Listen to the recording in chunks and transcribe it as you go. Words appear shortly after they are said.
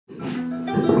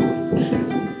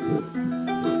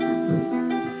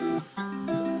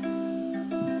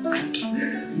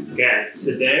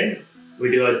today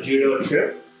we do a judo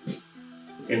trip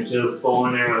into bow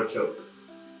and arrow choke.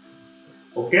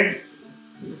 Okay?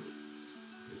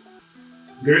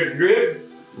 Grip,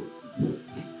 grip.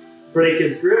 Break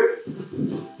his grip.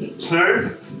 Turn.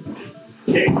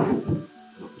 Kick.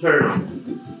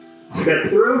 Turn. Step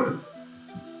through.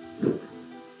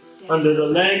 Under the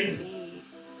leg.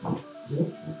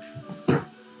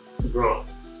 Roll.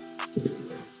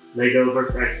 Leg over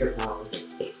for extra power.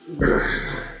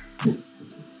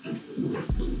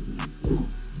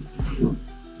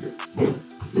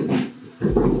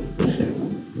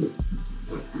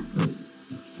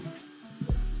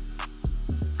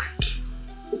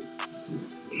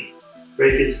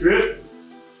 Break his grip.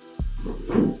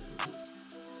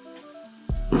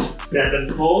 Step and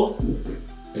pull.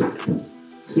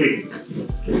 Sweep.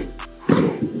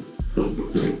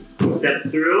 Step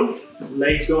through.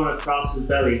 Legs going across his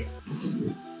belly.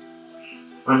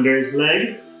 Under his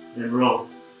leg and roll.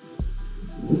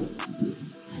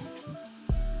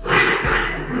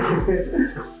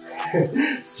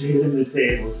 Straight into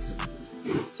tables.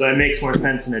 So it makes more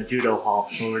sense in a judo hall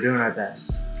when we're doing our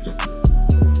best.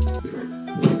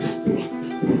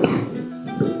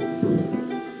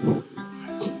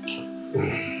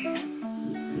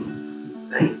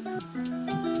 Nice.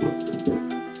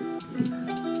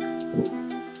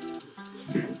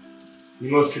 The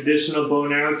most traditional bow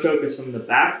and arrow choke is from the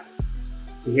back.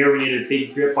 Here we need a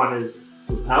big grip on his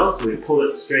lapel, so we pull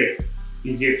it straight.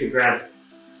 Easier to grab.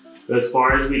 Go as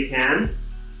far as we can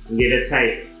and get it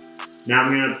tight. Now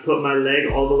I'm going to put my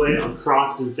leg all the way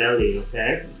across his belly,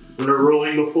 okay? When we're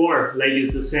rolling before, leg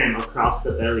is the same, across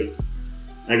the belly.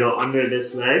 I go under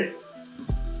this leg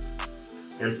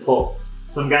and pull.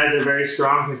 Some guys are very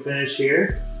strong, can finish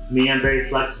here. Me, I'm very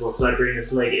flexible, so I bring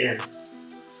this leg in.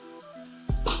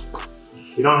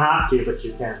 You don't have to, but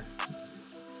you can.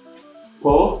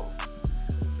 Pull,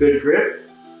 good grip.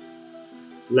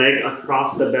 Leg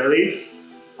across the belly,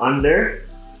 under.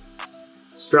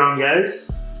 Strong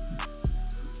guys,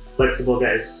 flexible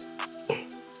guys.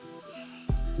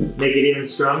 Make it even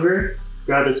stronger.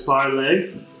 Grab his far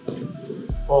leg,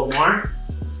 hold more,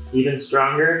 even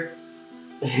stronger.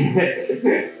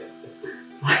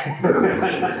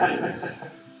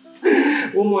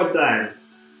 One more time.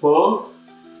 Pull,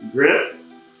 grip,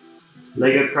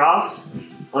 leg across,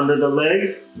 under the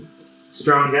leg.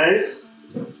 Strong guys,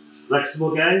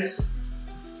 flexible guys,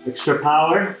 extra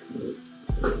power,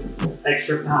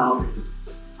 extra power.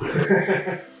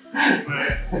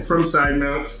 From side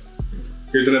mount,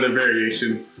 here's another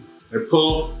variation. I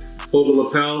pull the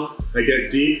lapel, I get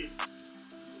deep,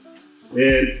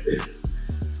 and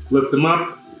lift him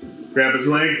up, grab his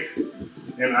leg,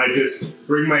 and I just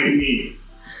bring my knee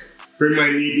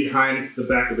behind the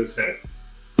back of his head.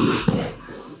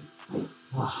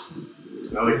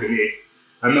 I like the knee.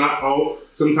 I'm not,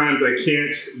 sometimes I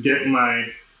can't get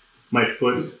my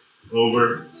foot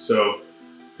over, so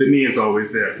the knee is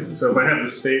always there. So if I have the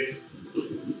space,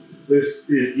 this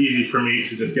is easy for me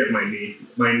to just get my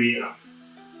knee up.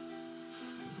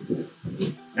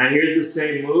 Now here's the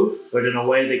same move, but in a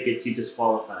way that gets you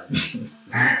disqualified.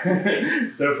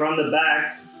 So from the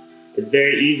back, it's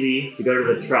very easy to go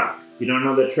to the truck. If you don't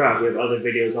know the truck, we have other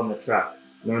videos on the truck.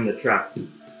 Learn the truck.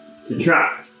 The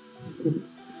truck.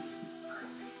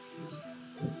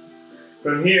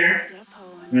 From here,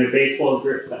 I'm going to baseball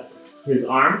grip his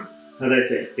arm. How do I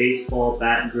say it? Baseball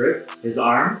bat grip his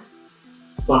arm.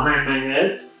 Behind my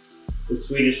head, the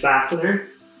Swedish fastener.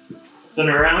 Turn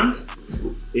around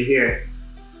to here.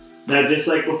 Now just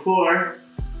like before,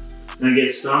 I'm going to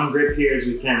get strong grip here as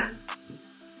we can.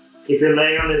 If you're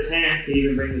laying on his hand, you can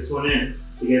even bring this one in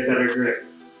to get better grip.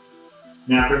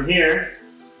 Now from here,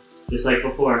 just like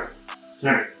before,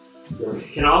 turn.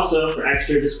 You can also, for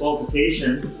extra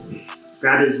disqualification,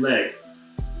 grab his leg.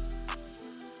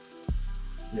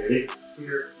 Ready?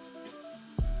 Here.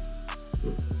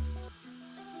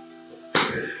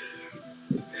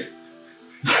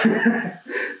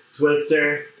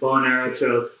 Twister, bow and arrow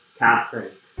choke, calf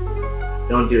crank.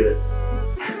 Don't do it.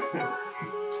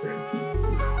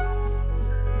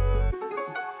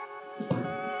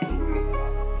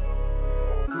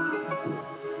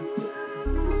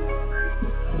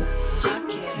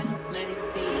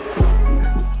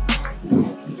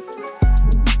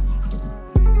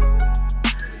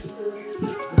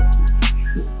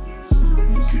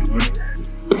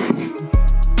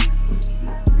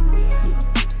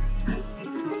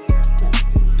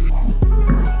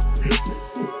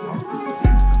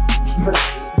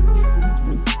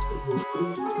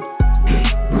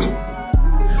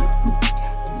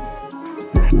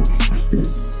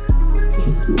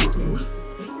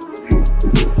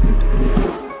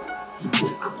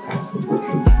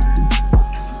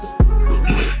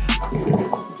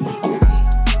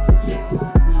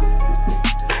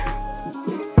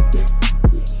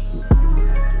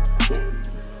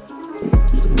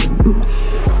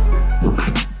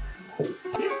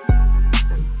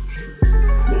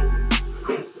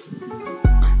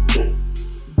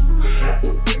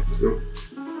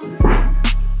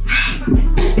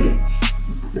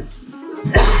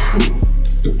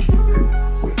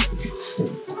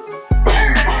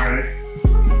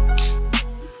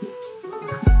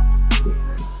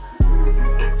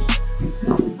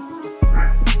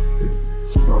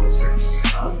 6.